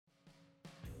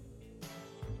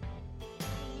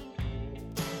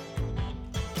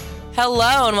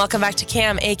Hello and welcome back to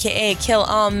Cam, aka Kill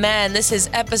All Men. This is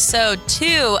episode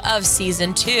 2 of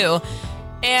season 2.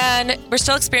 And we're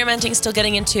still experimenting, still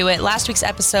getting into it. Last week's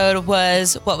episode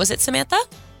was, what was it, Samantha?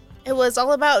 It was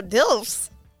all about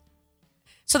DILFs.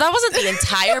 So that wasn't the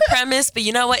entire premise, but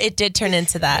you know what? It did turn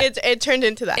into that. It turned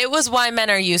into that. It was why men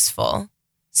are useful.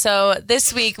 So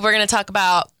this week we're going to talk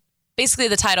about, basically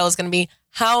the title is going to be,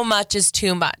 how much is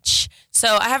too much?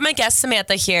 So I have my guest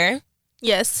Samantha here.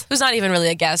 Yes. Who's not even really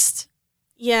a guest.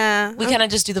 Yeah. We kind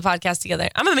of just do the podcast together.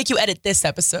 I'm going to make you edit this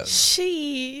episode.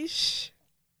 Sheesh.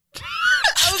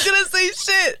 I was going to say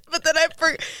shit, but then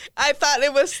I thought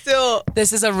it was still...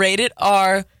 This is a rated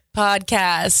R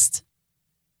podcast.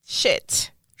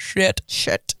 Shit.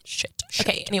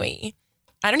 Okay, anyway.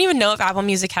 I don't even know if Apple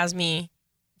Music has me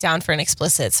down for an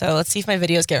explicit, so let's see if my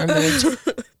videos get removed.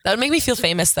 That would make me feel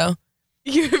famous, though.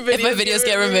 If my videos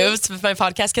get removed, if my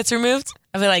podcast gets removed,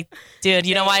 I'll be like, dude,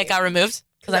 you know why it got removed?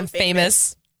 Because I'm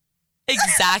famous.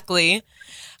 Exactly.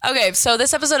 Okay, so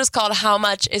this episode is called How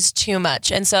Much is Too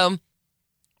Much? And so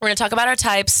we're going to talk about our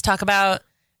types, talk about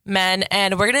men,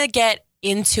 and we're going to get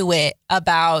into it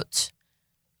about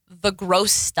the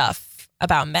gross stuff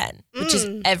about men, which is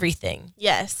everything.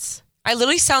 Yes. I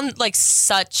literally sound like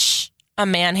such a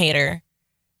man hater.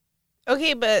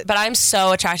 Okay, but I'm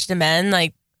so attracted to men.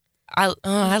 Like, I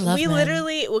love we men.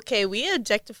 literally, we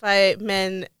objectify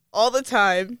men all the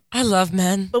time. I love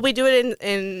men. But we do it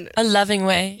in a loving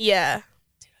way. Yeah.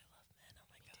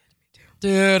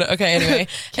 Dude, okay, anyway.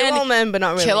 Kill all men, but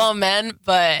not really. Kill all men,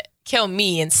 but kill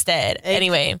me instead.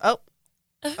 Anyway. Oh,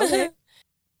 okay.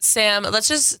 Sam, let's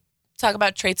just talk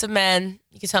about traits of men.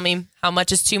 You can tell me how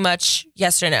much is too much,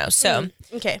 yes or no. So,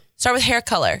 okay. Start with hair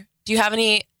color. Do you have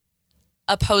any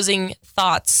opposing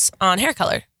thoughts on hair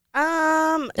color?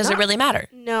 Does it really matter?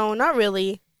 No, not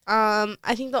really.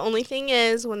 I think the only thing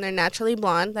is when they're naturally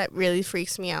blonde, that really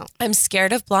freaks me out. I'm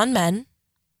scared of blonde men.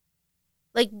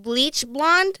 Like bleach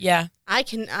blonde? Yeah. I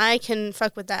can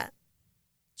fuck with that.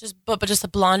 But just a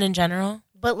blonde in general?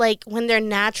 But like when they're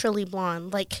naturally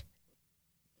blonde, like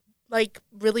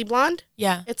really blonde?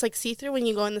 Yeah. It's like see-through when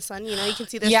you go in the sun, you can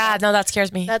see their Yeah, stuff. no, that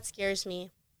scares me. That scares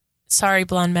me. Sorry,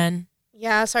 blonde men.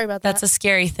 Yeah, sorry about that. That's a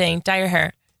scary thing. Dye your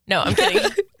hair. No, I'm kidding.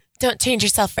 Don't change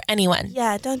yourself for anyone.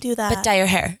 Yeah, don't do that. But dye your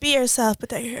hair. Be yourself, but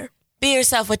dye your hair. Be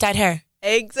yourself with dyed hair.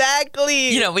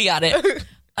 Exactly. We got it.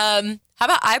 How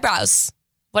about eyebrows?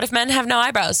 What if men have no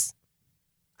eyebrows?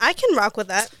 I can rock with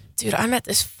that. Dude, I met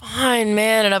this fine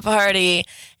man at a party,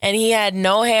 and he had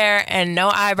no hair and no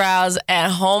eyebrows,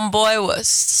 and homeboy was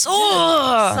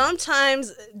sore.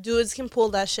 Sometimes dudes can pull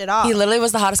that shit off. He literally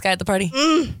was the hottest guy at the party.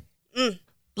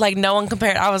 Like, no one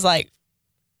compared. I was like,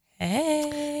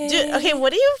 hey. Dude, okay,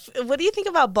 what do you think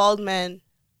about bald men?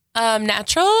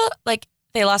 Natural, like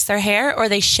they lost their hair or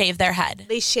they shave their head?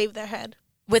 They shave their head.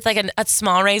 With like a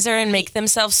small razor and make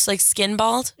themselves like skin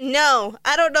bald? No,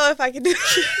 I don't know if I can do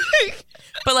that.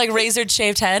 But like razored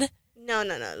shaved head? No.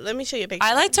 Let me show you a picture.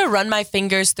 I like to run my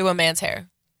fingers through a man's hair.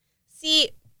 See,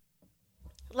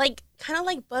 like kind of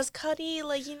like buzz cutty,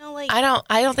 like like. I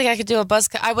don't think I could do a buzz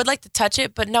cut. I would like to touch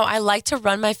it, but no, I like to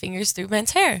run my fingers through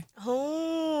men's hair.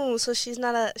 Oh, so she's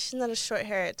not a short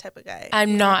hair type of guy.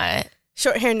 I'm not.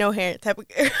 Short hair, no hair type of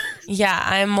guy. Yeah,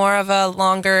 I'm more of a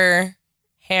longer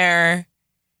hair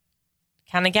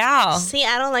kind of gal. See,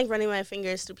 I don't like running my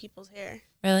fingers through people's hair.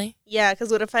 Really? Yeah,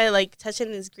 because what if I like touch it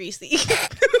and it's greasy?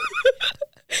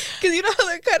 Because you know how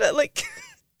they're kind of like,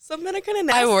 some men are kind of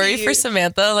nasty. I worry for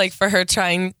Samantha, like for her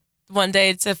trying one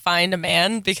day to find a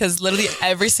man because literally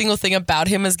every single thing about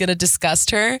him is going to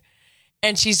disgust her.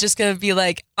 And she's just going to be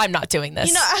like, I'm not doing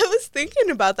this. I was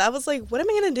thinking about that. I was like, what am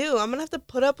I going to do? I'm going to have to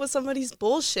put up with somebody's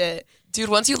bullshit. Dude,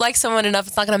 once you like someone enough,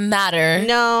 it's not going to matter.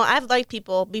 No, I've liked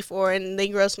people before and they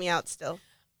gross me out still.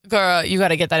 Girl, you got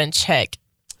to get that in check.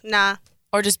 Nah.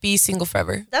 Or just be single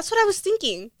forever. That's what I was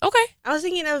thinking. Okay. I was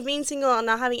thinking of being single and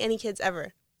not having any kids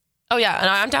ever. Oh, yeah. And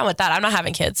I'm down with that. I'm not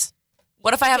having kids.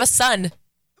 What if I have a son?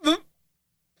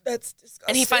 That's disgusting.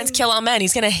 And he finds kill all men.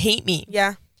 He's going to hate me.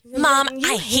 Yeah. Mom,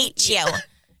 I hate you.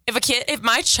 If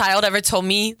my child ever told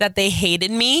me that they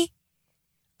hated me,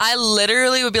 I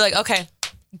literally would be like, okay,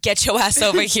 get your ass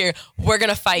over here. We're going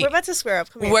to fight. We're about to square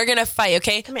up. Come here. We're going to fight,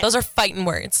 okay? Come here. Those are fighting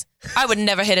words. I would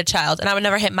never hit a child, and I would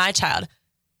never hit my child.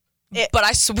 But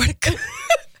I swear to God,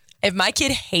 if my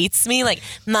kid hates me, like,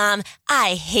 Mom,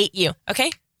 I hate you, okay?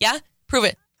 Yeah? Prove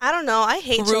it. I don't know. I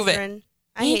hate Prove children.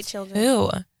 I hate children. Too.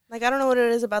 Like, I don't know what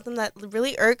it is about them that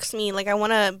really irks me. Like, I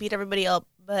want to beat everybody up,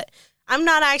 but I'm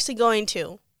not actually going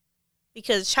to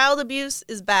because child abuse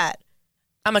is bad.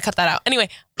 I'm going to cut that out. Anyway,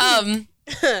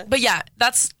 but yeah,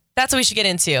 that's what we should get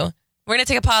into. We're going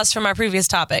to take a pause from our previous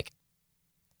topic.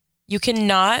 You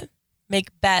cannot make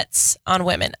bets on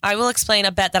women. I will explain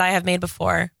a bet that I have made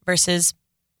before versus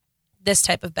this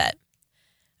type of bet.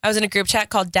 I was in a group chat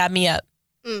called Dab Me Up.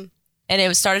 And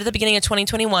it started at the beginning of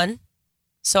 2021.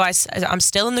 So I'm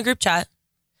still in the group chat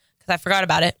because I forgot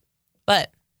about it.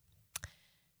 But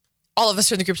all of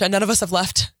us are in the group chat. None of us have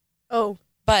left. Oh.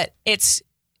 But it's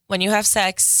when you have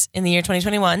sex in the year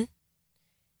 2021,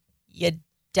 you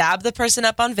dab the person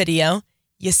up on video,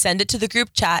 you send it to the group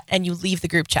chat, and you leave the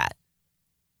group chat.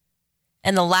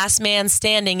 And the last man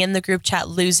standing in the group chat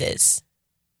loses.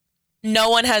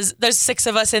 There's 6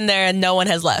 of us in there and no one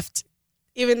has left.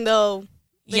 Even though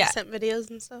they sent videos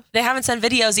and stuff? They haven't sent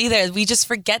videos either. We just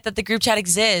forget that the group chat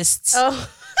exists. Oh.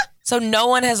 So no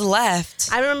one has left.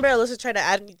 I remember Alyssa tried to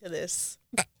add me to this.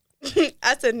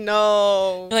 I said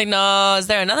no. You're like, no, is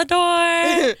there another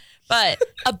door? But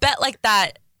a bet like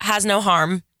that has no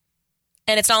harm.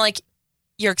 And it's not like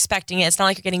you're expecting it. It's not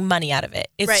like you're getting money out of it.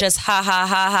 It's just ha, ha,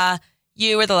 ha, ha.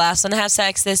 You were the last one to have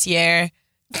sex this year.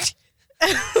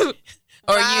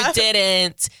 Or you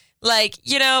didn't. Like,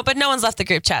 but no one's left the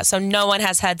group chat. So no one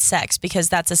has had sex because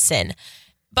that's a sin.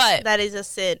 But that is a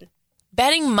sin.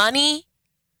 Betting money,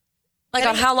 like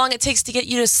on how long it takes to get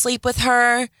you to sleep with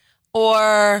her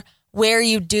or where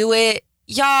you do it,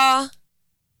 y'all,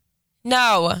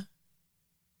 no.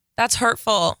 That's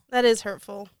hurtful. That is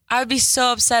hurtful. I would be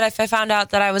so upset if I found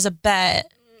out that I was a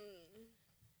bet.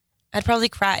 I'd probably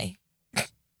cry.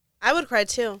 I would cry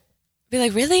too. Be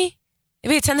like, really?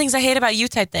 It'd be a 10 things I hate about you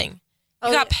type thing.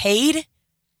 You got paid?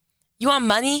 You want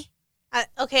money?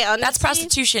 Okay, honestly. That's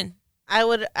prostitution. I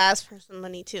would ask for some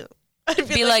money too. I'd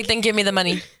be like, then give me the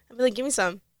money. I'd be like, give me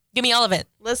some. Give me all of it.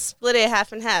 Let's split it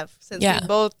half and half since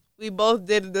we both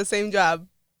did the same job.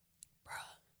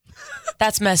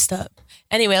 That's messed up.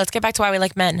 Anyway, let's get back to why we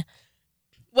like men.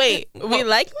 Wait, we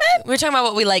like men? We're talking about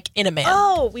what we like in a man.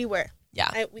 Oh, we were.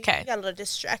 Yeah. We got a little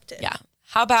distracted. Yeah.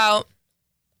 How about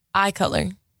eye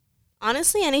color?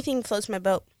 Honestly, anything floats my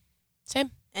boat.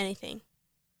 Same. Anything.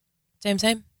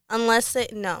 Same. Unless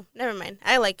no, never mind.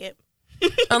 I like it.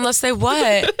 Unless they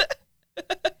what?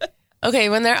 Okay,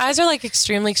 when their eyes are like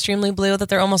extremely, extremely blue, that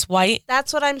they're almost white.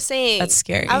 That's what I'm saying. That's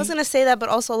scary. I was going to say that, but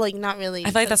also like not really.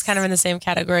 I feel like that's kind of in the same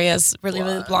category as really,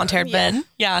 really blonde-haired men.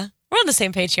 Yeah. We're on the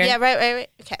same page here. Yeah, right.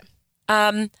 Okay.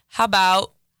 How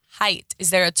about height?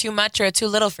 Is there a too much or a too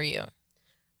little for you?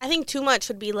 I think too much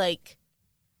would be like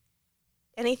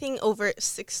anything over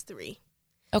 6'3".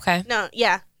 Okay. No,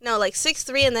 like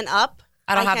 6'3" and then up.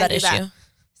 I don't have that issue.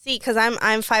 See, because I'm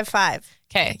 5'5".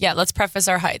 Okay, yeah, let's preface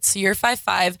our heights. So you're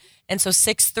 5'5", and so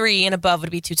 6'3" and above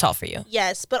would be too tall for you.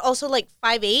 Yes, but also like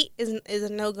 5'8" is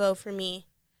a no-go for me.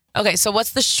 Okay, so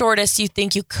what's the shortest you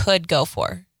think you could go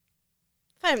for?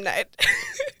 5'9".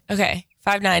 Okay,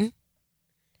 5'9".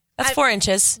 That's 4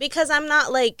 inches. Because I'm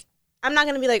not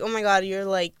going to be like, oh my God, you're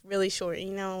like really short,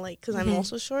 because I'm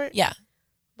also short. Yeah.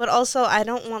 But also, I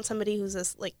don't want somebody who's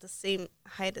just like the same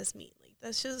height as me. Like,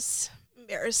 that's just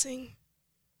embarrassing.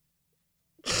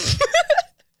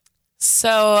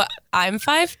 So I'm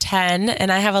 5'10",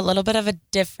 and I have a little bit of a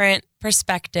different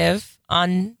perspective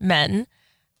on men.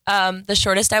 The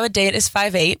shortest I would date is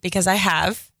 5'8", because I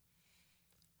have.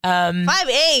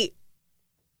 5'8"?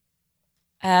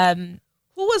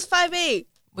 Who was 5'8"?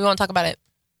 We won't talk about it.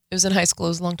 It was in high school. It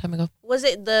was a long time ago. Was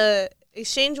it the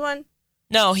exchange one?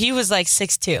 No, he was like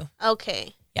 6'2".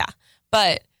 Okay. Yeah.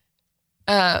 But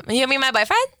you mean my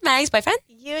boyfriend? My ex-boyfriend?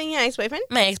 You and your ex-boyfriend?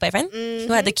 My ex-boyfriend,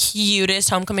 who had the cutest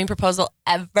homecoming proposal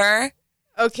ever.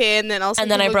 Okay, and then also...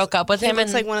 And then I broke up with him. He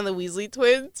looks like one of the Weasley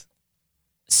twins.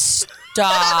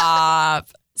 Stop.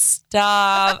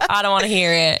 Stop. I don't want to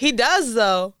hear it. He does,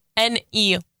 though. Anyways,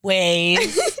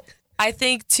 I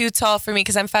think too tall for me,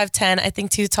 because I'm 5'10", I think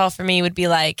too tall for me would be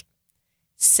like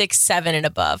 6'7" and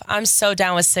above. I'm so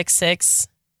down with 6'6",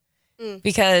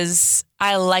 because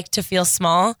I like to feel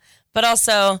small, but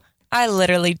also I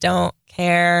literally don't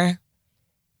care.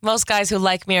 Most guys who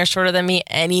like me are shorter than me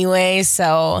anyway,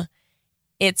 so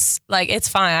it's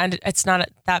fine. It's not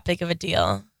that big of a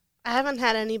deal. I haven't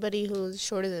had anybody who's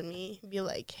shorter than me be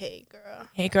like, hey, girl.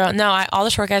 Hey, girl. No, all the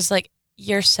short guys are like,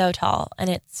 you're so tall, and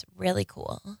it's really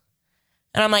cool.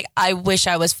 And I'm like, I wish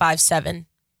I was 5'7".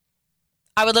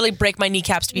 I would literally break my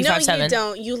kneecaps to be 5'7". No, you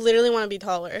don't. You literally want to be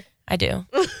taller. I do.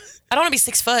 I don't want to be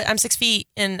 6 foot. I'm 6 feet,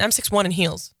 and I'm 6'1" in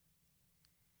heels.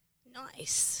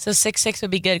 Nice. So 6'6"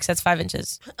 would be good because that's 5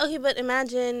 inches. Okay, but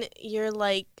imagine you're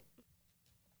going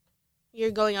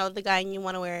out with the guy and you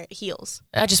want to wear heels.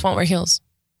 I just won't wear heels.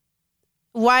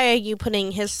 Why are you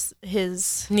putting his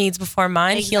needs before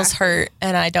mine? Exactly. Heels hurt,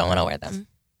 and I don't want to wear them.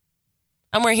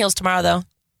 I'm wearing heels tomorrow, though.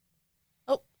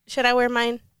 Oh, should I wear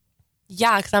mine?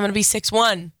 Yeah, because I'm going to be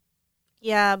 6'1".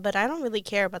 Yeah, but I don't really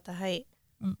care about the height.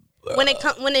 When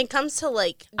it comes to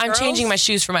like girls, I'm changing my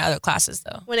shoes for my other classes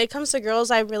though. When it comes to girls,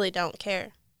 I really don't care.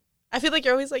 I feel like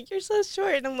you're always like, you're so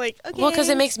short. And I'm like, okay. Well, because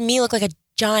it makes me look like a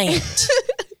giant.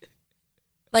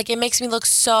 Like, it makes me look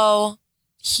so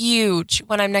huge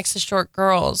when I'm next to short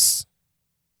girls.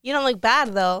 You don't look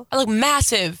bad, though. I look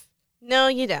massive. No,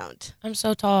 you don't. I'm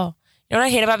so tall. You know what I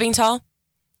hate about being tall?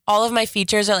 All of my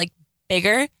features are, like,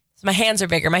 bigger. So my hands are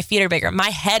bigger. My feet are bigger. My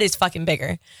head is fucking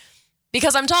bigger.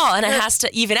 Because I'm tall, and it has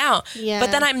to even out. Yeah.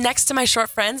 But then I'm next to my short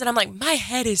friends, and I'm like, my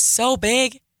head is so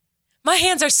big. My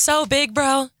hands are so big,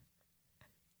 bro.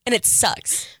 And it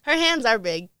sucks. Her hands are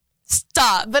big.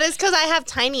 Stop. But it's because I have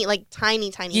tiny You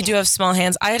hands. do have small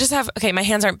hands. I just have, okay, my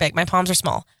hands aren't big. My palms are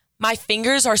small. My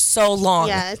fingers are so long.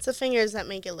 Yeah, it's the fingers that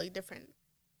make it look different.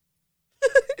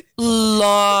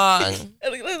 Long.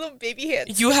 Look like little baby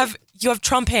hands. You have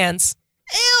Trump hands.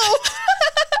 Ew.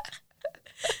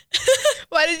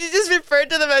 Why did you just refer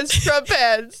to them as Trump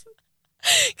hands?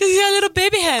 Because he got little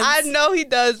baby hands. I know he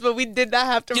does, but we did not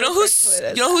have to. You know who's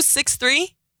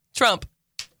 6'3"? Trump.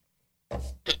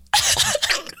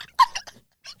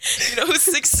 You know who's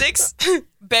 6'6"?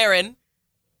 Barron.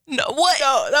 No, what?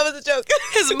 No, that was a joke.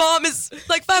 His mom is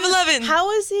like 5'11".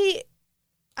 How is he?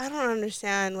 I don't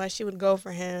understand why she would go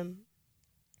for him.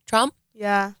 Trump?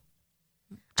 Yeah.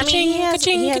 I Ka-ching, mean, he has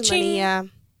ka-ching. money, yeah.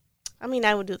 I mean,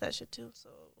 I would do that shit too. So,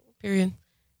 Period.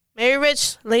 Marry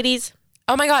rich, ladies.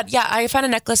 Oh my God. Yeah, I found a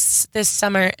necklace this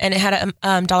summer and it had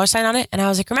a dollar sign on it. And I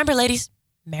was like, remember, ladies,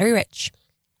 marry rich.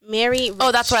 Marry rich.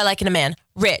 Oh, that's what I like in a man.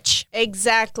 Rich.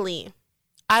 Exactly.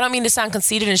 I don't mean to sound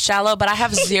conceited and shallow, but I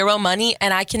have zero money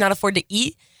and I cannot afford to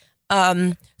eat.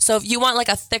 So if you want like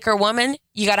a thicker woman,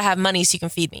 you got to have money so you can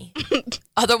feed me.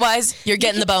 Otherwise, you're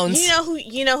getting the bones. You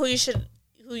know who you should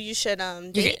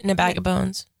You're date? getting a bag of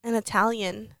bones. An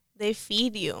Italian. They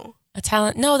feed you.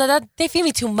 No, that they feed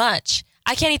me too much.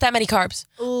 I can't eat that many carbs.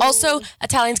 Ooh. Also,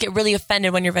 Italians get really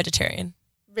offended when you're vegetarian.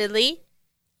 Really?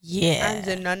 Yeah. I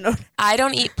did not know. I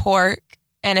don't eat pork,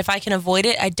 and if I can avoid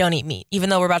it, I don't eat meat, even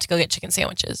though we're about to go get chicken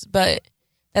sandwiches. But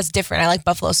that's different. I like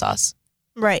buffalo sauce.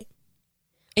 Right.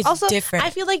 It's also, different. I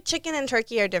feel like chicken and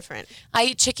turkey are different. I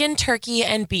eat chicken, turkey,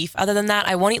 and beef. Other than that,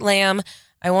 I won't eat lamb.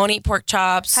 I won't eat pork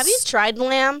chops. Have you tried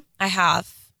lamb? I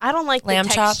have. I don't like Lamb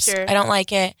the chops. texture. I don't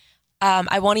like it.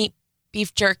 I won't eat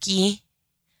beef jerky.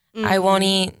 I won't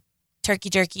eat turkey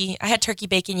jerky. I had turkey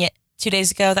bacon 2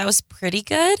 days ago. That was pretty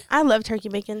good. I love turkey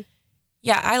bacon.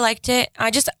 Yeah, I liked it.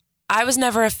 I was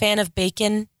never a fan of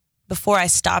bacon before I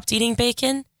stopped eating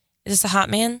bacon. Is this a hot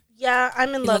man? Yeah,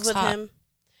 I'm in He love looks with hot. him.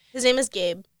 His name is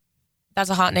Gabe. That's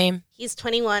a hot name. He's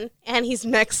 21 and he's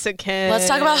Mexican. Let's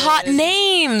talk about hot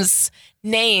names.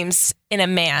 Names in a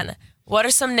man. What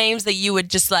are some names that you would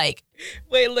just like?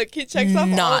 Wait, look, he checks off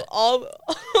Not. all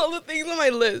the things on my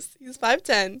list. He's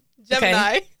 5'10",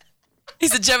 Gemini. Okay.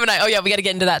 He's a Gemini. Oh yeah, we got to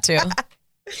get into that too.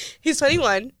 He's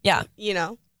 21. Yeah. You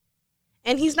know.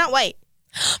 And he's not white.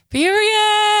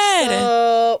 Period.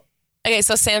 So, Okay,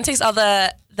 so Sam takes all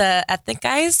the ethnic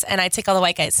guys, and I take all the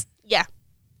white guys. yeah.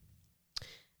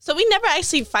 So we never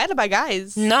actually fight about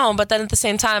guys. No, but then at the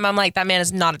same time, I'm like, that man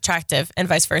is not attractive, and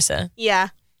vice versa, Yeah.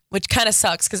 which kind of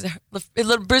sucks because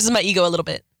it bruises my ego a little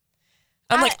bit.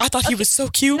 I'm like, I thought he was so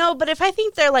cute. No, but if I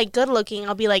think they're like good looking,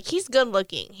 I'll be like, he's good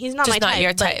looking. He's not Just my not type.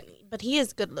 your but- type. But he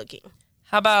is good looking.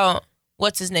 How about,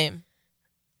 what's his name?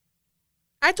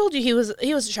 I told you he was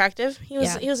attractive. He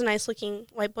was Yeah. a nice looking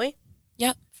white boy.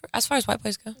 Yeah, as far as white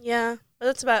boys go. Yeah, but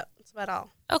that's about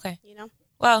all. Okay. You know.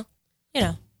 Well,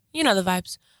 you know the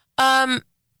vibes.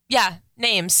 Yeah,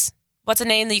 names. What's a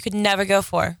name that you could never go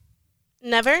for?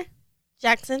 Never,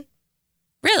 Jackson.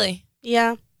 Really?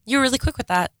 Yeah. You're really quick with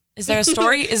that. Is there a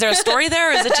story? Is there a story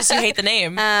there, or is it just you hate the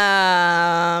name?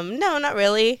 No, not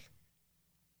really.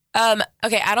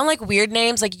 Okay, I don't like weird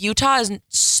names. Like Utah is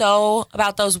so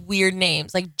about those weird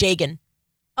names, like Jagan.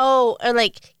 Oh, or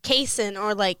like Kaysen,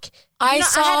 or like I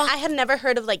had never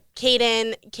heard of like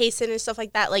Kaysen and stuff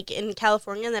like that, like in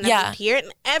California. And then I moved here,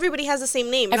 and everybody has the same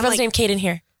name. And Everyone's I'm like, named Caden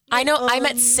here. I know. I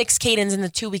met 6 Cadens in the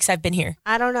 2 weeks I've been here.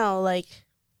 I don't know, like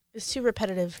it's too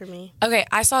repetitive for me. Okay,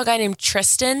 I saw a guy named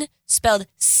Tristan, spelled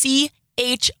CHR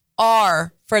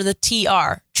for the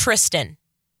TR, Tristan,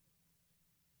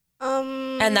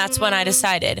 and that's when I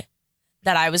decided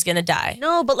that I was gonna die.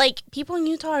 No, but like people in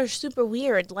Utah are super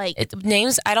weird. Like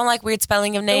Names, I don't like weird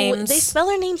spelling of names. they spell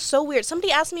their names so weird.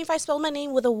 Somebody asked me if I spelled my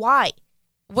name with a Y.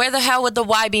 Where the hell would the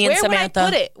Y be in Where Samantha? would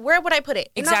I put it? Where would I put it?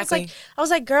 And Exactly. I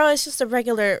was like, girl, it's just a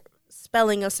regular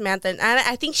spelling of Samantha. And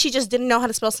I think she just didn't know how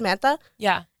to spell Samantha.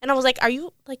 Yeah. And I was like, are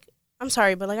you like, I'm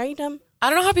sorry, but like, are you dumb? I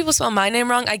don't know how people spell my name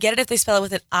wrong. I get it if they spell it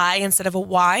with an I instead of a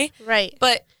Y. Right.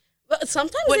 But But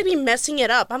sometimes they be messing it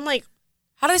up. I'm like,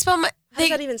 how do they spell my... How does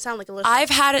that even sound like Alyssa? I've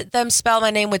had them spell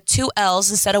my name with 2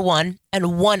 L's instead of 1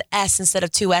 and 1 S instead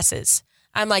of 2 S's.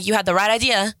 I'm like, you had the right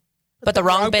idea, but the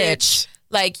wrong bitch.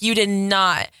 Like, you did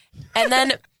not. And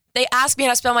then they asked me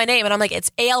how to spell my name, and I'm like, it's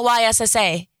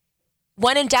Alyssa.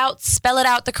 When in doubt, spell it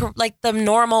out the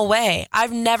normal way.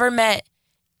 I've never met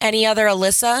any other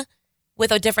Alyssa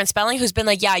with a different spelling who's been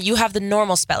like, yeah, you have the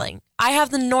normal spelling. I have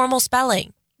the normal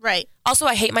spelling. Right. Also,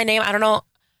 I hate my name. I don't know.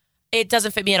 It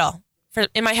doesn't fit me at all.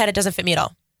 In my head, it doesn't fit me at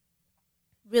all.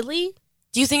 Really?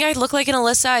 Do you think I look like an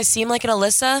Alyssa? I seem like an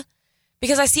Alyssa?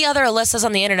 Because I see other Alyssas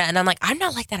on the internet, and I'm like, I'm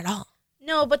not like that at all.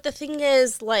 No, but the thing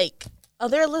is, like,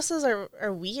 other Alyssas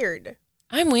are weird.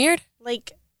 I'm weird?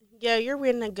 Like, yeah, you're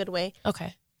weird in a good way.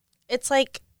 Okay. It's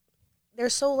like, they're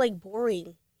so, like,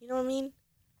 boring. You know what I mean?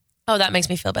 Oh, that makes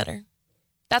me feel better.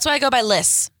 That's why I go by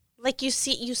Liz. Like, you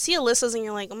see Alyssas, and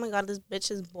you're like, oh, my God, this bitch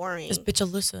is boring. This bitch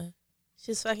Alyssa.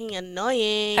 She's fucking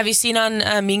annoying. Have you seen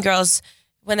on Mean Girls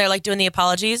when they're like doing the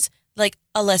apologies? Like,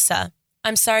 Alyssa,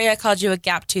 I'm sorry I called you a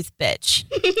gap-toothed bitch.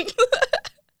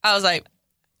 I was like,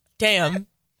 damn.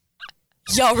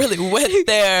 Y'all really went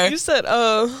there. You said,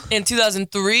 oh. In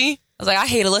 2003? I was like, I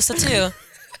hate Alyssa too.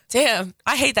 Damn,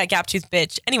 I hate that gap-toothed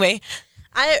bitch. Anyway.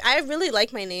 I really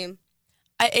like my name.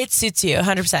 It suits you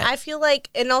 100%. I feel like,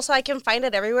 and also I can find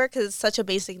it everywhere because it's such a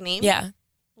basic name. Yeah.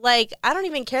 Like, I don't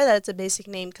even care that it's a basic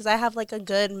name because I have, like, a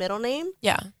good middle name.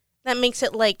 Yeah. That makes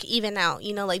it, like, even out,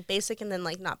 you know, like, basic and then,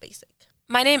 like, not basic.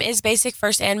 My name is basic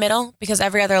first and middle because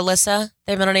every other Alyssa,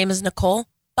 their middle name is Nicole.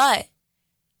 But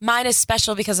mine is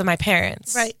special because of my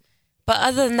parents. Right. But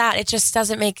other than that, it just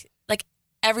doesn't make, like,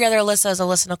 every other Alyssa is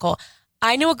Alyssa Nicole.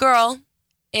 I knew a girl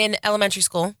in elementary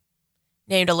school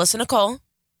named Alyssa Nicole,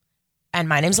 and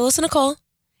my name's Alyssa Nicole,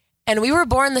 and we were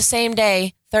born the same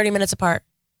day, 30 minutes apart.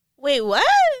 Wait, what?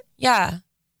 Yeah.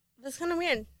 That's kind of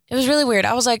weird. It was really weird.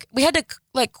 I was like, we had to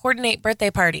like coordinate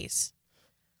birthday parties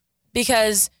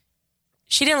because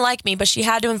she didn't like me, but she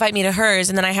had to invite me to hers,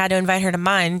 and then I had to invite her to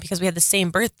mine because we had the same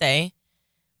birthday.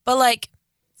 But like,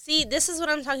 see, this is what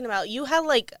I'm talking about. You had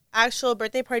like actual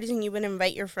birthday parties and you would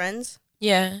invite your friends?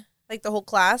 Yeah. Like the whole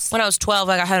class? When I was 12,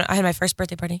 like I had my first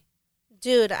birthday party.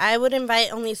 Dude, I would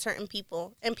invite only certain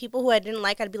people. And people who I didn't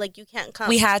like, I'd be like, you can't come.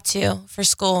 We had to for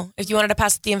school. If you wanted to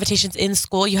pass the invitations in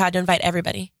school, you had to invite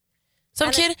everybody.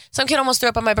 Some kid almost threw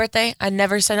up on my birthday. I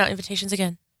never sent out invitations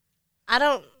again. I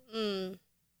don't.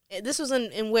 This was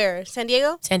in where? San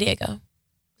Diego? San Diego.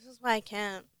 This is why I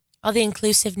can't. All the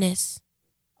inclusiveness.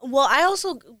 Well, I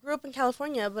also grew up in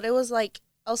California, but it was like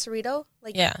El Cerrito,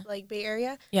 like Bay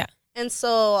Area. Yeah. And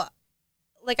so,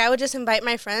 like, I would just invite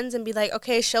my friends and be like,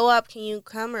 okay, show up. Can you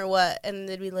come or what? And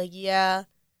they'd be like, yeah.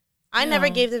 I never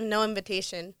gave them no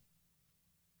invitation.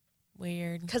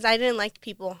 Weird. Because I didn't like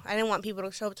people. I didn't want people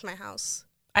to show up to my house.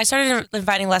 I started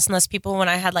inviting less and less people when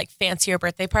I had, like, fancier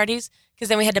birthday parties because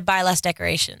then we had to buy less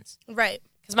decorations. Right.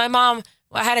 Because my mom,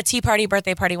 I had a tea party,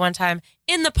 birthday party one time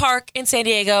in the park in San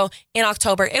Diego in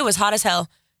October. It was hot as hell.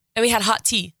 And we had hot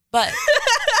tea. But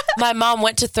my mom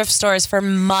went to thrift stores for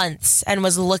months and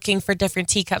was looking for different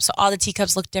teacups. So all the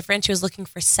teacups looked different. She was looking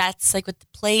for sets, like with the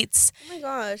plates. Oh my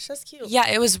gosh, that's cute. Yeah,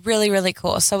 it was really, really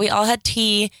cool. So we all had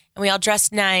tea and we all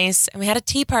dressed nice and we had a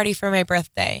tea party for my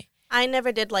birthday. I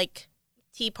never did like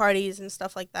tea parties and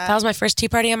stuff like that. That was my first tea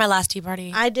party and my last tea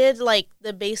party. I did like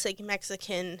the basic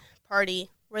Mexican party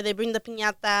where they bring the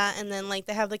piñata and then like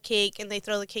they have the cake and they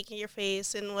throw the cake in your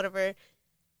face and whatever,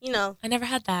 you know. I never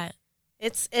had that.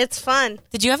 It's fun.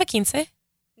 Did you have a quince?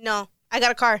 No, I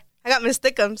got a car. I got Miss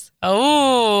Thickums.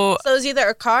 Oh. So it was either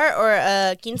a car or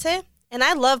a quince. And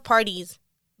I love parties,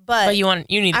 but you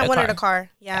needed a car. I wanted a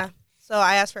car, yeah. So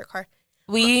I asked for a car.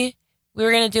 We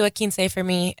were going to do a quince for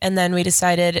me, and then we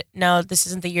decided, no, this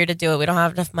isn't the year to do it. We don't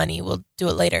have enough money. We'll do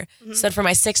it later. Mm-hmm. So for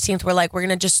my 16th, we're like, we're going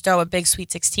to just throw a big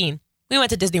sweet 16. We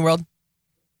went to Disney World.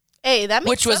 Hey, that makes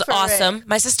which was awesome. It.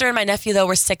 My sister and my nephew, though,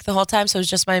 were sick the whole time, so it was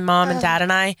just my mom and dad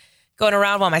and I going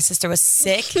around while my sister was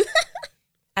sick.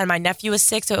 And my nephew was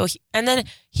sick, and then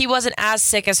he wasn't as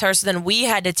sick as her, so then we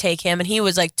had to take him, and he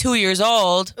was like 2 years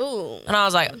old. Ooh. And I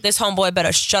was like, this homeboy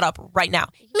better shut up right now.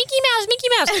 Mickey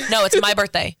Mouse. No, it's my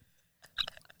birthday.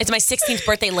 It's my 16th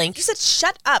birthday, Link. You said,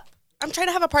 shut up. I'm trying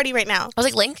to have a party right now. I was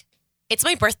like, Link, it's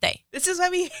my birthday. This is why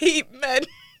we hate men.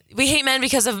 We hate men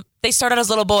because they start out as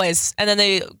little boys, and then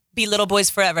they be little boys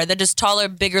forever. They're just taller,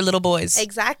 bigger little boys.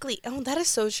 Exactly. Oh, that is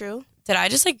so true. Did I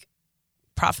just like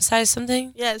prophesize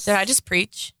something? Yes. Did I just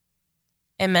preach?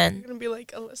 Amen. You're going to be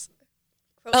like Alyssa.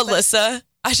 Alyssa?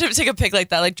 I should take a pic like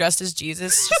that, like dressed as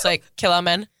Jesus, just like kill all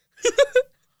men.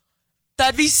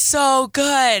 That'd be so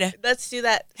good. Let's do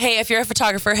that. Hey, if you're a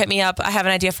photographer, hit me up. I have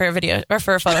an idea for a video or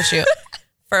for a photo shoot.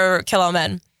 for Kill All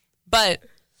Men. But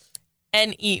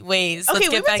anyways, okay,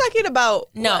 we were talking about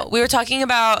we were talking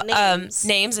about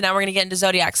names, and now we're gonna get into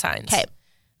zodiac signs. Okay,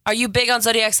 are you big on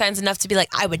zodiac signs enough to be like,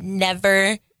 I would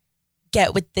never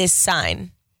get with this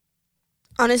sign?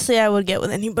 Honestly, I would get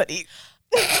with anybody.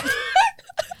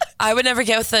 I would never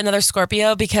get with another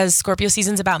Scorpio because Scorpio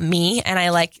season's about me, and I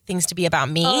like things to be about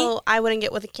me. Oh, I wouldn't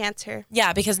get with a Cancer.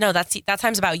 Yeah, because that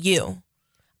time's about you.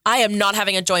 I am not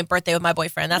having a joint birthday with my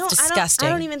boyfriend. That's disgusting.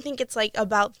 I don't even think it's like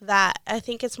about that. I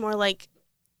think it's more like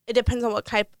it depends on what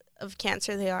type of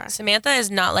Cancer they are. Samantha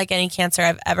is not like any Cancer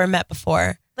I've ever met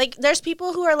before. Like, there's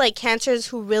people who are like Cancers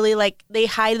who really like, they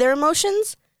hide their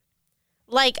emotions.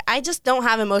 Like, I just don't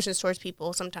have emotions towards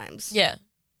people sometimes. Yeah.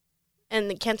 And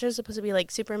the Cancer is supposed to be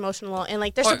like super emotional, and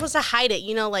like they're supposed to hide it,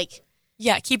 like.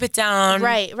 Yeah, keep it down.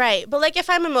 Right. But like if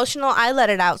I'm emotional, I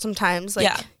let it out sometimes. Like,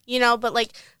 but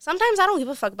like sometimes I don't give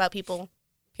a fuck about people.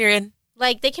 Period.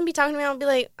 Like, they can be talking to me and I'll be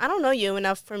like, I don't know you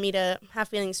enough for me to have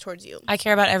feelings towards you. I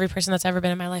care about every person that's ever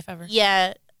been in my life ever.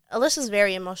 Yeah. Alyssa's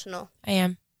very emotional. I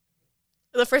am.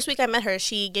 The first week I met her,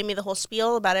 she gave me the whole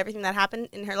spiel about everything that happened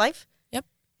in her life. Yep.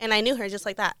 And I knew her just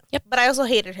like that. Yep. But I also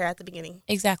hated her at the beginning.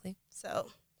 Exactly. So.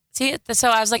 See, so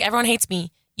I was like, everyone hates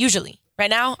me, usually. Right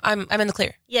now, I'm in the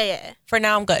clear. Yeah. For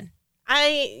now, I'm good.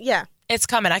 Yeah. It's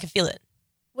coming. I can feel it.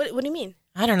 What do you mean?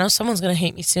 I don't know. Someone's going to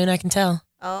hate me soon. I can tell.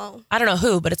 Oh. I don't know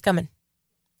who, but it's coming.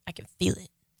 I can feel it.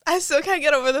 I still can't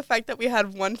get over the fact that we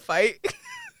had one fight.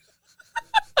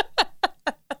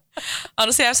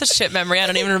 Honestly, I have such shit memory. I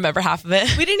don't even remember half of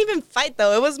it. We didn't even fight,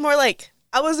 though. It was more like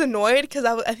I was annoyed because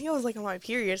I think I was like on my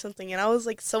period or something, and I was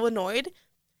like so annoyed.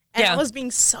 And I was being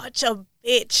such a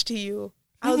bitch to you.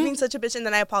 I was being such a bitch, and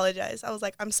then I apologized. I was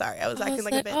like, I'm sorry. I was acting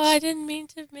like a bitch. Oh, I didn't mean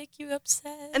to make you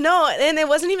upset. No, and it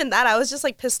wasn't even that. I was just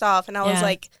like pissed off, and I was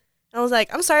like,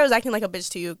 I'm sorry I was acting like a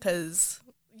bitch to you because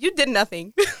you did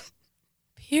nothing.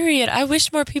 Period. I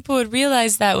wish more people would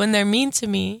realize that when they're mean to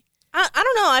me. I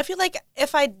don't know. I feel like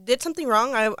if I did something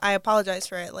wrong, I apologize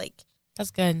for it. Like, that's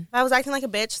good. If I was acting like a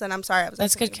bitch, then I'm sorry.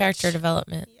 That's good character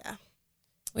development. Yeah.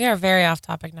 We are very off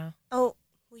topic now. Oh,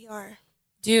 we are.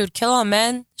 Dude, Kill All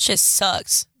Men, shit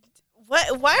sucks.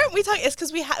 What? Why aren't we talking? It's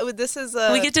because we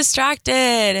get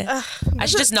distracted. I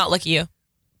should just not look at you.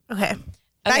 Okay.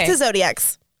 Back to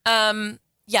zodiacs.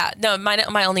 Yeah. No.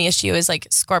 My only issue is like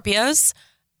Scorpios,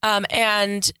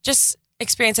 and just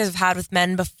experiences I've had with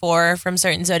men before from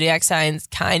certain zodiac signs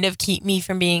kind of keep me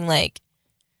from being like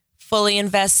fully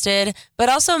invested, but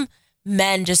also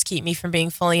men just keep me from being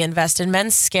fully invested.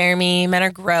 Men scare me. Men are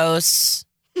gross.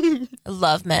 I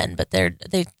love men, but they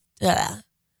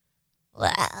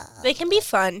can be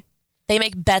fun. They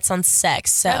make bets on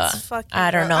sex, so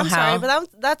I don't know I'm how. sorry, but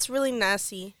that's really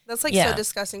nasty. That's like so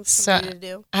disgusting for me to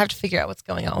do. I have to figure out what's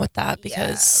going on with that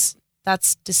because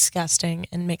that's disgusting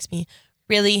and makes me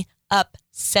really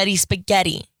upsetty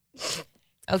spaghetti.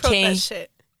 Okay, that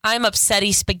shit. I'm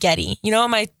upsetty spaghetti. You know what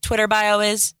my Twitter bio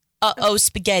is?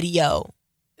 Spaghetti-o.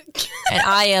 And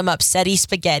I am upsetty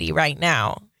spaghetti right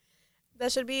now.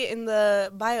 That should be in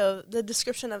the bio, the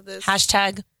description of this.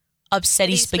 Hashtag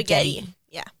upsetty spaghetti.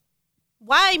 Yeah.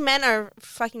 Why men are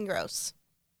fucking gross.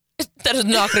 That is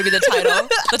not going to be the title.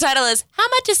 The title is, how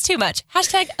much is too much?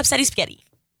 Hashtag upsetty spaghetti.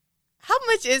 How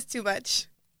much is too much?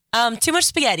 Too much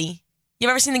spaghetti. You've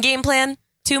ever seen the game plan?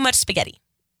 Too much spaghetti.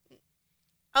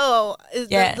 Oh, is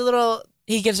the little...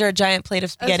 He gives her a giant plate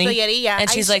of spaghetti. Yeah. And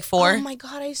she's like 4. Oh my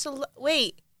God, I used to...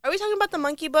 Wait, are we talking about the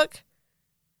monkey book?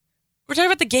 We're talking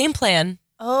about the game plan.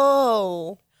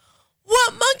 Oh.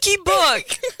 What monkey book?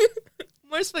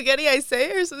 More spaghetti, I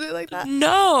say, or something like that?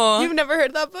 No. You've never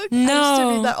heard that book? No. I used to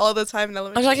read that all the time in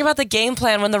elementary. I'm talking about the game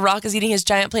plan when The Rock is eating his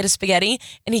giant plate of spaghetti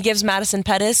and he gives Madison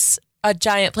Pettis a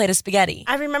giant plate of spaghetti.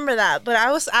 I remember that, but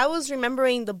I was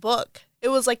remembering the book. It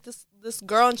was like this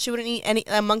girl, and she wouldn't eat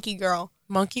a monkey girl.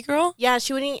 Monkey girl? Yeah,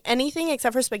 she wouldn't eat anything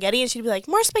except for spaghetti, and she'd be like,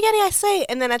 more spaghetti, I say.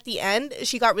 And then at the end,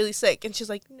 she got really sick, and she's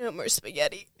like, no more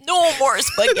spaghetti. No more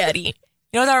spaghetti. You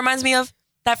know what that reminds me of?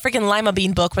 That freaking Lima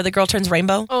Bean book where the girl turns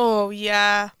rainbow. Oh,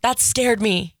 yeah. That scared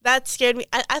me. I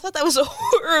thought that was a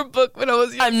horror book when I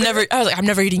was younger. I'm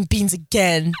never eating beans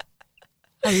again.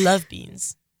 I love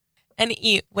beans.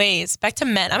 Anyways, back to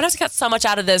men. I'm going to have to cut so much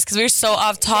out of this because we were so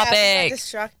off topic. Yeah, we got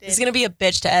distracted. It's going to be a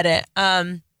bitch to edit.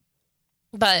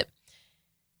 But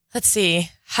let's see.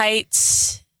 Height,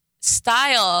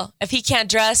 style. If he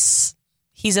can't dress,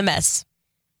 he's a mess.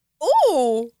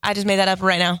 Ooh. I just made that up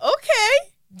right now. Okay.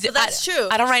 But that's true.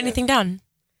 I don't write anything down.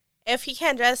 If he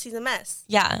can't dress, he's a mess.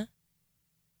 Yeah.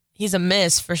 He's a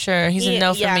miss for sure. He's a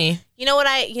no for me. You know what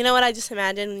I just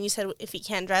imagined when you said if he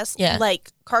can't dress? Yeah.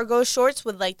 Like cargo shorts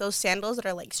with like those sandals that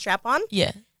are like strap on.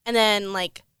 Yeah. And then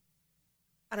like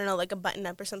I don't know, like a button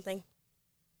up or something.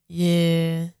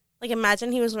 Yeah. Like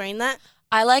imagine he was wearing that.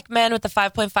 I like men with the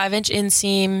 5.5-inch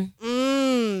inseam.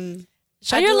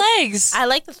 Show your legs. I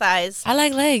like the thighs. I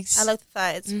like legs. I like the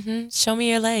thighs. Mm-hmm. Show me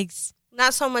your legs.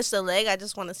 Not so much the leg. I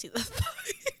just want to see the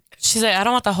thigh. She's like, I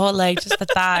don't want the whole leg, just the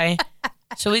thigh.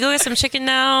 Should we go get some chicken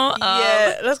now?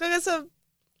 Yeah, let's go get some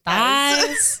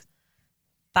thighs.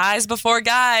 Thighs before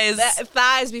guys.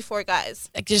 Thighs before guys.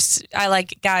 I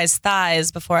like guys'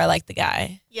 thighs before I like the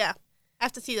guy. Yeah, I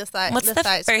have to see the thighs. What's the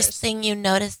thighs first thing you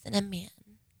notice in a man?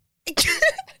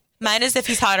 Mine is if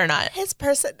he's hot or not. His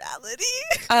personality.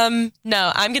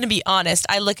 No, I'm gonna be honest.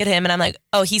 I look at him and I'm like,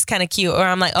 oh, he's kind of cute, or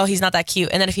I'm like, oh, he's not that cute.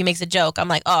 And then if he makes a joke, I'm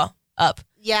like, oh, up.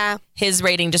 Yeah. His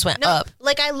rating just went up.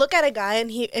 Like I look at a guy and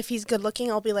if he's good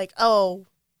looking, I'll be like, oh,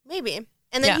 maybe.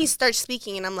 And then he starts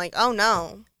speaking and I'm like, oh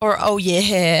no. Or oh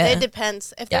yeah. It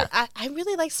depends. If I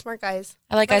really like smart guys.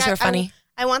 I like guys who are funny.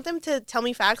 I want them to tell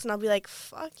me facts and I'll be like,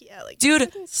 fuck yeah, like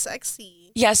dude,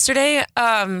 sexy. Yesterday,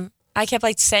 I kept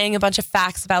like saying a bunch of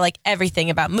facts about like everything,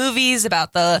 about movies,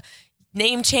 about the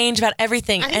name change, about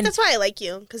everything. I think that's why I like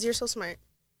you, because you're so smart.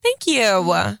 Thank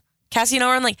you. Cassie and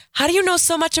Oren, like, how do you know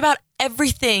so much about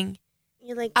everything?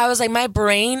 You're like, I was like, my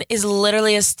brain is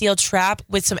literally a steel trap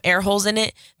with some air holes in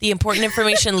it. The important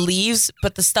information leaves,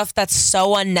 but the stuff that's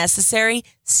so unnecessary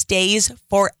stays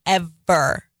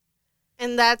forever.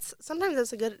 And sometimes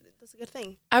that's a good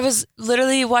thing. I was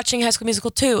literally watching High School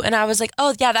Musical 2, and I was like,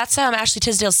 oh yeah, that's Ashley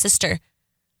Tisdale's sister.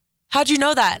 How'd you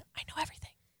know that? I know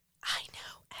everything.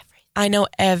 I know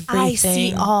everything. I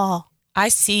see all. I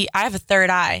have a third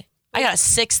eye. I got a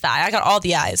sixth eye. I got all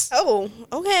the eyes. Oh,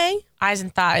 okay. Eyes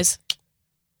and thighs.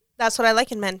 That's what I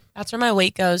like in men. That's where my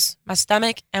weight goes. My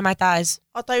stomach and my thighs.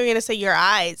 I thought you were going to say your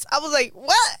eyes. I was like,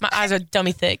 what? My eyes are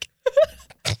dummy thick.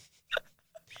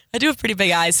 I do have pretty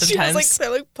big eyes sometimes. She was like, they're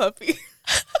like puppy.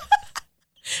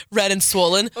 Red and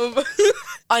swollen.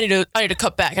 I need to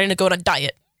cut back. I need to go on a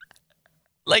diet.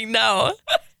 Like, no.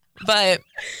 But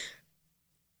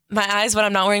my eyes when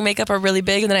I'm not wearing makeup are really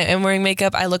big, and then I am wearing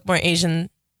makeup, I look more Asian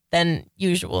than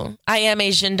usual. I am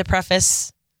Asian, to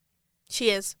preface. She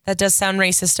is. That does sound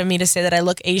racist of me to say that I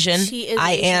look Asian. She is.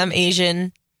 I am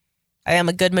Asian. I am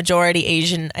a good majority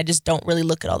Asian. I just don't really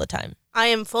look it all the time. I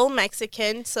am full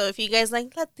Mexican, so if you guys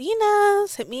like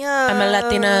Latinas, hit me up. I'm a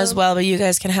Latina as well, but you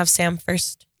guys can have Sam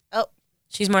first. Oh.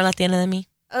 She's more Latina than me.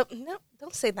 Oh, no,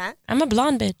 don't say that. I'm a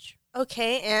blonde bitch.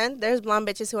 Okay, and there's blonde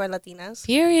bitches who are Latinas.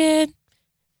 Period.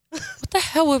 What the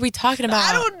hell were we talking about?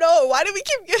 I don't know. Why do we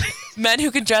keep getting... Men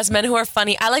who can dress, men who are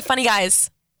funny. I like funny guys.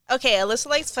 Okay, Alyssa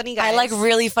likes funny guys. I like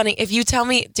really funny. If you tell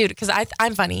me, dude, because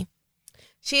I'm funny.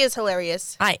 She is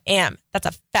hilarious. I am. That's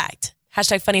a fact.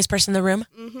 Hashtag funniest person in the room.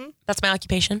 Mm-hmm. That's my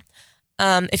occupation.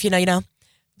 If you know, you know.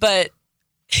 But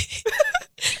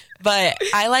but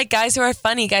I like guys who are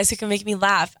funny, guys who can make me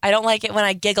laugh. I don't like it when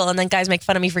I giggle and then guys make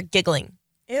fun of me for giggling.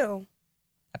 Ew.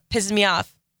 That pisses me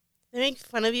off. They make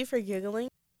fun of you for giggling?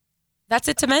 That's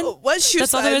it to men? What shoe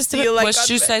size do you like? What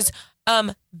shoe size?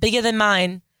 Bigger than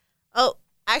mine. Oh,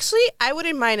 actually, I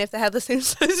wouldn't mind if they had the same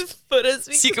size foot as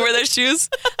me. So you can wear their shoes?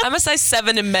 I'm a size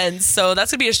 7 in men's, so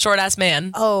that's going to be a short-ass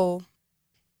man. Oh.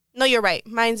 No, you're right.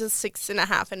 Mine's a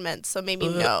 6.5 in men's, so maybe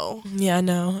no. Yeah,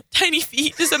 no. Tiny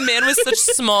feet. Just a man with such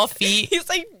small feet. He's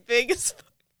like big as fuck,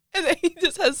 and then he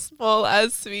just has small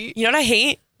ass feet. You know what I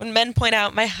hate? When men point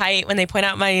out my height, when they point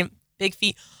out my big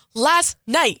feet. Last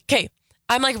night, okay,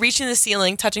 I'm like reaching the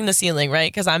ceiling, touching the ceiling,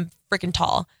 right? Because I'm freaking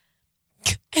tall.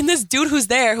 And this dude who's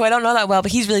there, who I don't know that well,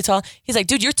 but he's really tall. He's like,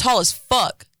 dude, you're tall as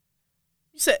fuck.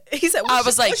 He said,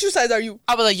 what shoe size are you?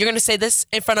 I was like, you're going to say this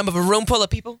in front of a room full of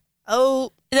people?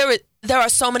 Oh. There are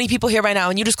so many people here right now,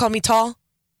 and you just called me tall?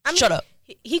 Shut up.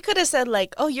 He could have said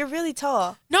like, oh, you're really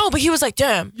tall. No, but he was like,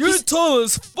 damn. You're tall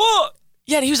as fuck.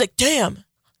 Yeah, and he was like, damn.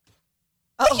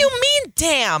 What do you mean,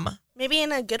 damn? Maybe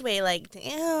in a good way, like,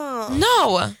 damn.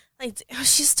 No. Like, oh,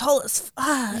 she's tall as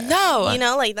fuck. No. You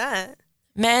know, like that.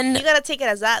 Men. You gotta take it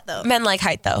as that, though. Men like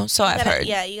height, though, so I've heard.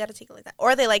 Yeah, you gotta take it like that.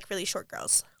 Or they like really short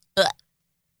girls. Ugh.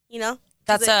 You know?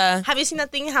 That's Have you seen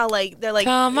that thing how, like, they're like...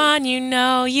 Come on, you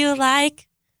know you like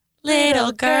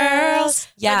little girls.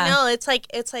 Yeah. But no, it's like,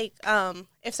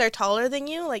 if they're taller than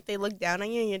you, like, they look down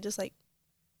on you and you're just like...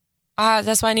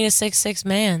 That's why I need a 6'6"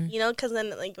 man. You know, because then,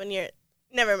 like, when you're...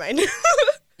 Never mind.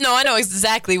 No, I know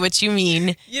exactly what you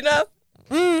mean. You know?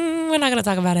 We're not going to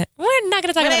talk about it. We're not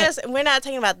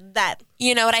talking about that.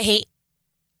 You know what I hate?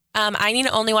 I need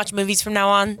to only watch movies from now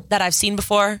on that I've seen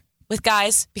before with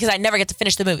guys because I never get to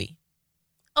finish the movie.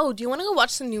 Oh, do you want to go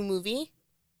watch the new movie?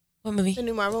 What movie? The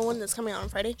new Marvel one that's coming out on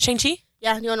Friday. Shang-Chi?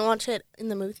 Yeah, do you want to watch it in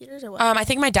the movie theaters or what? I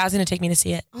think my dad's going to take me to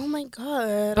see it. Oh my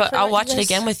God. But I'll watch it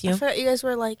again with you. I forgot you guys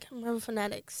were like Marvel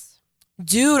fanatics.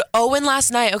 Dude, Owen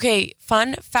last night. Okay,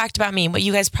 fun fact about me, what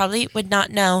you guys probably would not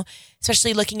know,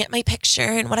 especially looking at my picture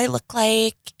and what I look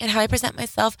like and how I present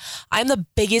myself. I'm the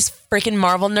biggest freaking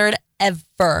Marvel nerd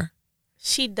ever.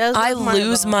 She does. I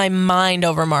lose my mind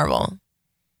over Marvel.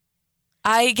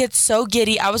 I get so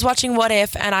giddy. I was watching What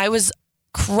If and I was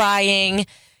crying,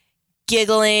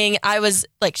 giggling. I was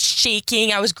like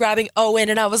shaking. I was grabbing Owen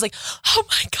and I was like, oh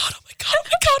my God, oh my God, oh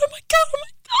my God, oh my God, oh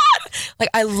my God. Like,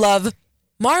 I love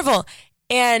Marvel.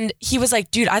 And he was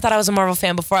like, dude, I thought I was a Marvel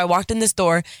fan before I walked in this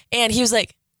door. And he was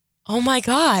like, oh my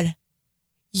God,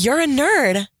 you're a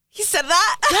nerd. He said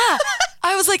that? Yeah.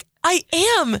 I was like, I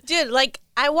am. Dude, like,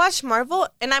 I watch Marvel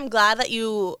and I'm glad that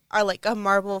you are like a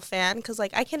Marvel fan because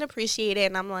like I can appreciate it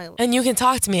and I'm like. And you can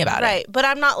talk to me about it. Right. But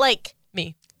I'm not like.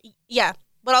 Me. Yeah.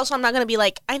 But also I'm not going to be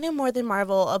like, I know more than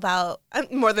Marvel about.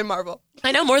 More than Marvel.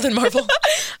 I know more than Marvel.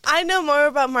 I know more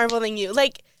about Marvel than you.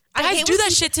 Like. Guys do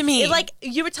that shit to me. Like,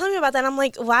 you were telling me about that. And I'm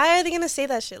like, why are they going to say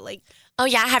that shit? Like. Oh,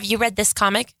 yeah. Have you read this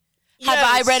comic? Yes. Have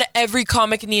I read every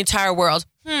comic in the entire world?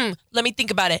 Let me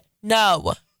think about it.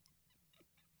 No.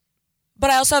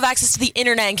 But I also have access to the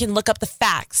internet and can look up the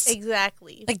facts.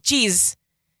 Exactly. Like, geez.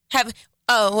 Have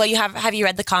you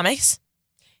read the comics?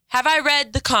 Have I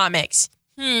read the comics?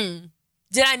 Did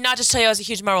I not just tell you I was a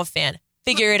huge Marvel fan?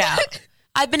 Figure it out.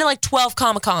 I've been to like 12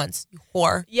 Comic-Cons, you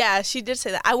whore. Yeah, she did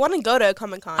say that. I want to go to a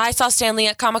Comic-Con. I saw Stan Lee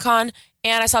at Comic-Con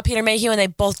and I saw Peter Mayhew and they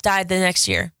both died the next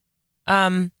year.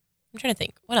 I'm trying to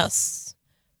think. What else?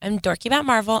 I'm dorky about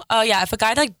Marvel. Oh, yeah. If a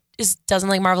guy like doesn't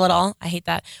like Marvel at all, I hate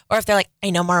that. Or if they're like, I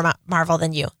know more about Marvel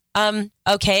than you.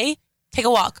 Okay. Take a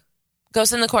walk. Go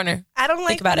sit in the corner. I don't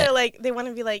like when they're like, they want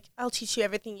to be like, I'll teach you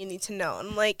everything you need to know.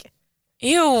 I'm like,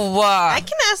 ew. I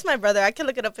can ask my brother. I can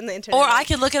look it up in the internet. Or I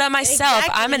can look it up myself.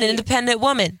 Exactly. I'm an independent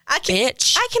woman.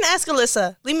 Bitch. I can ask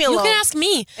Alyssa. Leave me alone. You can ask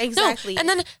me. Exactly. No. And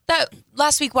then that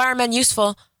last week, Why Are Men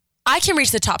Useful? I can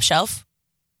reach the top shelf.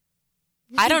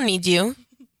 I don't need you.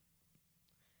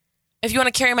 If you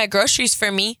want to carry my groceries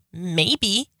for me,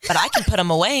 maybe, but I can put them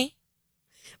away.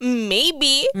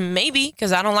 Maybe,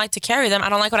 because I don't like to carry them. I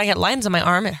don't like when I get lines on my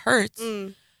arm. It hurts.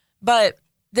 But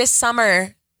this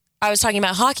summer, I was talking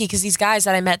about hockey because these guys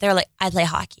that I met, they were like, I play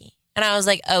hockey. And I was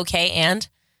like, okay, and?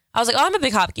 I was like, oh, I'm a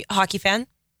big hockey fan.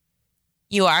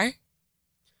 You are? Ew.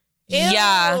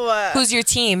 Yeah. Who's your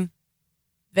team?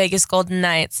 Vegas Golden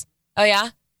Knights. Oh, yeah?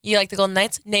 You like the Golden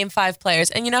Knights? Name 5 players.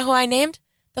 And you know who I named?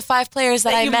 The 5 players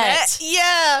that I met.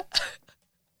 Yeah.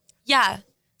 Yeah.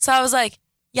 So I was like,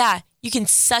 yeah, you can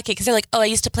suck it. Because they're like, oh, I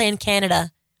used to play in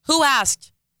Canada. Who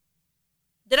asked?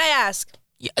 Did I ask?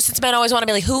 Yeah, since men always want to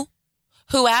be like, who?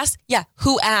 Who asked? Yeah,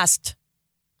 who asked?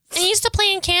 I used to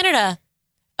play in Canada.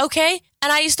 Okay.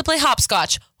 And I used to play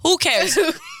hopscotch. Who cares?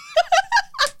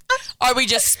 Are we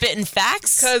just spitting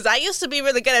facts? Because I used to be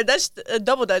really good at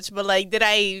double dutch, but like, did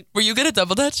I? Were you good at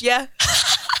double dutch? Yeah.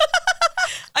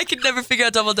 I could never figure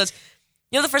out double dutch.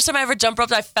 You know, the first time I ever jump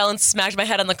roped, I fell and smacked my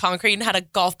head on the concrete and had a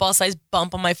golf ball sized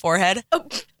bump on my forehead. Oh,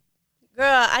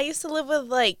 girl, I used to live with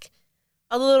like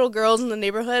all the little girls in the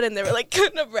neighborhood, and they were like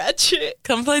kind of ratchet.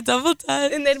 Come play double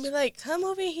dutch. And they'd be like, "Come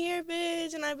over here,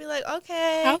 bitch," and I'd be like,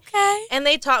 "Okay." Okay. And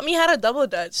they taught me how to double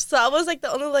dutch, so I was like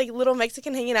the only like little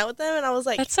Mexican hanging out with them, and I was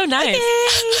like, "That's so nice." Okay.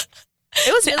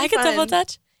 It was. Really I could fun. double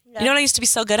dutch. Yeah. You know what I used to be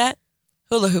so good at?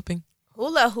 Hula hooping.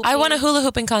 Hula hooping. I won a hula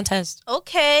hooping contest.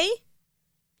 Okay.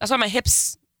 That's why my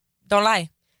hips don't lie.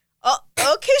 Oh,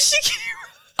 okay, Shakira.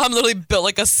 I'm literally built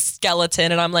like a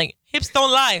skeleton, and I'm like, hips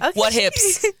don't lie. Okay, what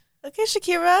hips? Okay,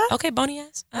 Shakira. Okay, bony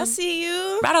ass. I see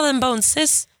you. Rattle them bones,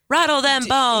 sis. Rattle them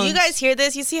bones. You guys hear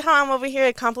this? You see how I'm over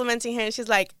here complimenting her? And she's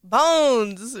like,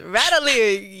 bones,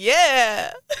 rattling,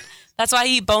 yeah. That's why I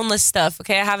eat boneless stuff,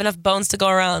 okay? I have enough bones to go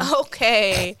around.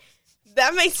 Okay.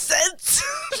 That makes sense.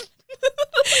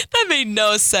 That made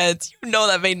no sense. You know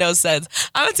that made no sense.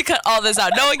 I'm going to cut all this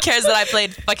out. No one cares that I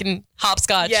played fucking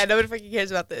hopscotch. Yeah, nobody fucking cares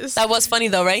about this. That was funny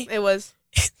though, right? It was.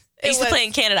 I used to play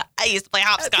in Canada. I used to play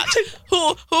hopscotch.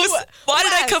 Why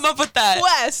did I come up with that?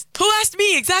 West. Who asked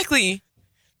me? Exactly.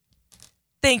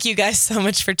 Thank you guys so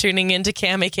much for tuning in to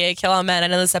Cam, aka Kill All Men. I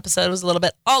know this episode was a little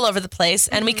bit all over the place,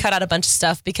 and we cut out a bunch of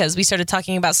stuff because we started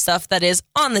talking about stuff that is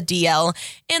on the DL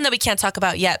and that we can't talk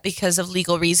about yet because of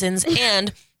legal reasons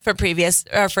and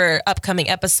for upcoming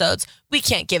episodes, we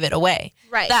can't give it away.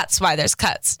 Right. That's why there's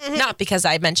cuts. Not because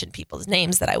I mentioned people's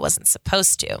names that I wasn't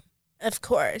supposed to. Of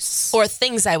course. Or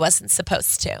things I wasn't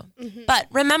supposed to. But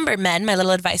remember, men, my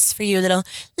little advice for you little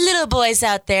boys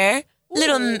out there.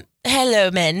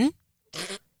 Hello, men.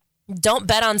 Don't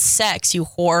bet on sex, you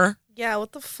whore. Yeah,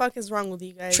 what the fuck is wrong with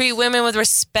you guys? Treat women with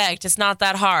respect. It's not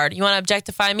that hard. You want to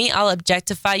objectify me? I'll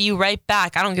objectify you right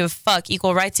back. I don't give a fuck.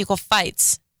 Equal rights, equal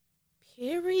fights.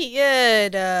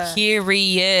 Period.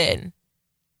 Period.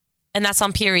 And that's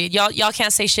on period. Y'all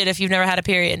can't say shit if you've never had a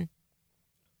period.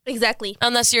 Exactly.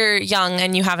 Unless you're young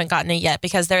and you haven't gotten it yet,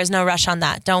 because there is no rush on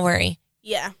that. Don't worry.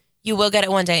 Yeah. You will get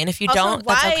it one day. And if you don't,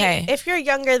 that's okay. If you're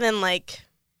younger than like,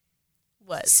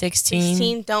 what?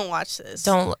 16. Don't watch this.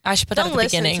 I should put that at the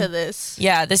beginning. Don't listen to this.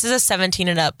 Yeah, this is a 17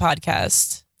 and up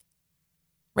podcast.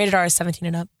 Rated R is 17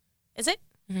 and up. Is it?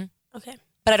 Mm-hmm. Okay.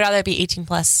 But I'd rather it be 18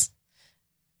 plus.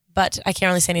 But I can't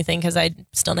really say anything because I'm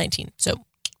still 19. So,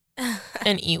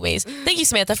 anyways. Thank you,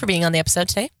 Samantha, for being on the episode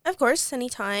today. Of course,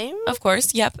 anytime. Of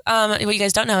course, yep. What you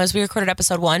guys don't know is we recorded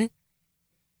episode 1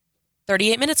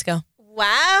 38 minutes ago.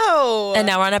 Wow. And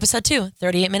now we're on episode 2,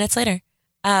 38 minutes later.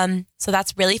 So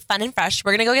that's really fun and fresh.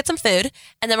 We're going to go get some food,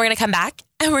 and then we're going to come back,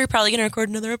 and we're probably going to record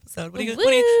another episode. What do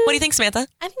you think, Samantha?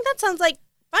 I think that sounds like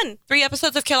fun. 3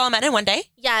 episodes of Kill All Men in one day?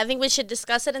 Yeah, I think we should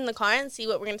discuss it in the car and see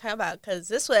what we're going to talk about, because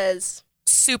this was...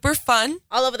 super fun.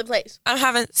 All over the place. I'm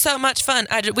having so much fun.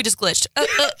 We just glitched.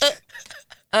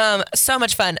 So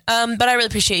much fun. But I really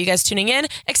appreciate you guys tuning in.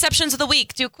 Exceptions of the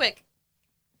week. Do it quick.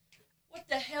 What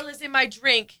the hell is in my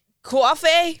drink?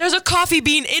 Coffee? There's a coffee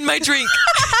bean in my drink.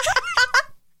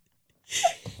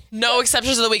 No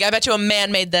exceptions of the week. I bet you a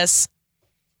man made this.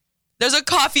 There's a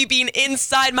coffee bean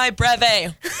inside my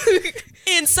breve.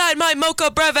 Inside my mocha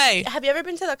breve. Have you ever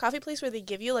been to the coffee place where they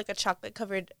give you like a chocolate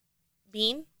covered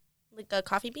bean? Like a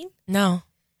coffee bean? No.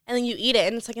 And then you eat it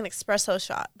and it's like an espresso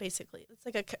shot, basically. It's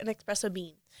like an espresso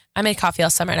bean. I made coffee all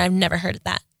summer and I've never heard of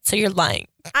that. So you're lying.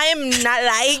 I am not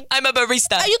lying. I'm a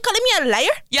barista. Are you calling me a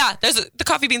liar? Yeah, there's the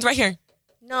coffee beans right here.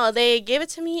 No, they gave it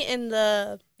to me in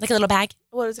the... Like a little bag?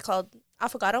 What is it called?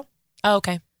 Affogato? Oh,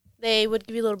 okay. They would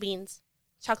give you little beans.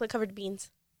 Chocolate-covered beans.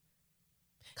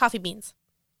 Coffee beans.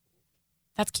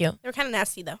 That's cute. They were kind of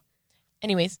nasty, though.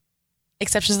 Anyways,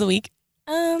 exceptions of the week.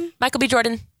 Michael B.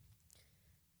 Jordan.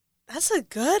 That's a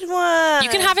good one. You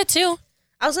can have it, too.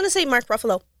 I was going to say Mark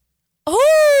Ruffalo.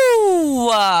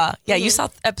 Oh! Yeah, you saw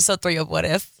episode 3 of What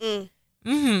If.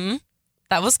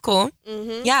 That was cool.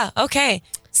 Yeah, okay.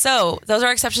 So, those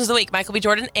are exceptions of the week. Michael B.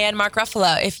 Jordan and Mark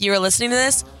Ruffalo. If you are listening to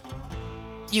this,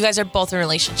 you guys are both in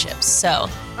relationships. So,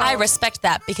 I respect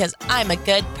that because I'm a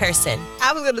good person.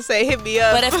 I was going to say, hit me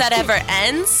up. But if that ever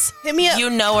ends, hit me up. You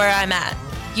know where I'm at.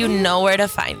 You know where to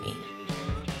find me.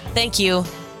 Thank you.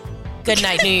 Good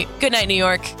night, New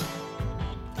York.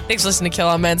 Thanks for listening to Kill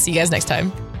All Men. See you guys next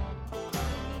time.